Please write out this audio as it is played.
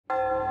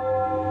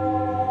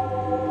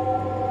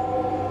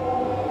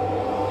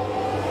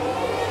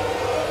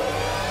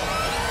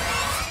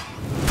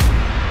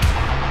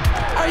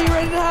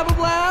have a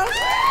blast?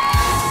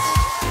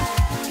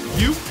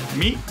 You,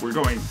 me, we're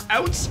going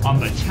out on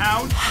the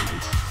town.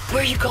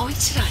 Where are you going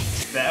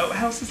tonight? The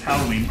Outhouse's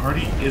Halloween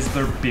party is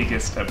their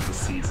biggest of the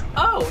season.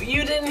 Oh,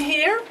 you didn't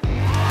hear?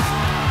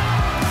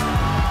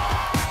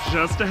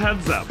 Just a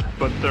heads up,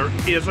 but there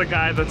is a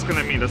guy that's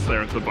gonna meet us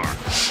there at the bar.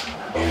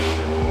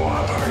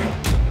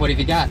 What have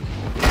you got?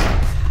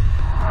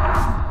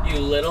 You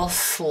little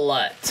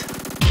slut.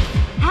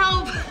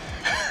 Help!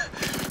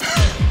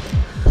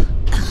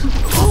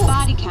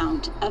 Body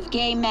count of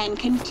gay men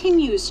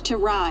continues to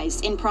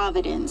rise in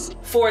Providence.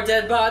 4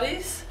 dead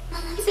bodies?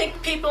 You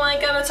think people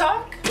ain't gonna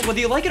talk? Whether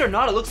you like it or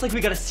not, it looks like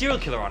we got a serial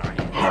killer on our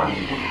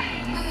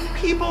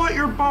hands. People at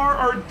your bar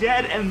are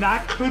dead, and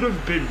that could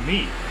have been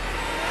me.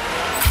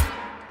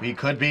 We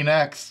could be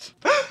next.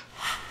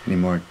 Any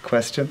more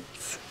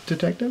questions,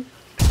 Detective?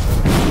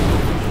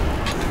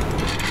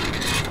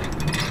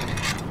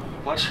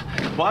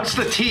 Watch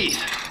the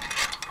teeth.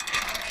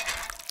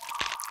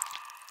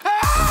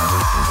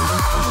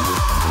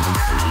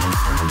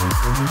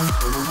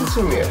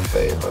 Do me a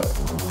favor.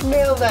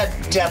 Nail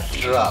that death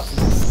drop.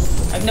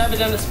 I've never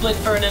done a split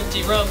for an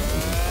empty room.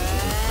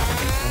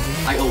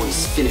 I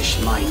always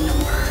finish my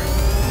number.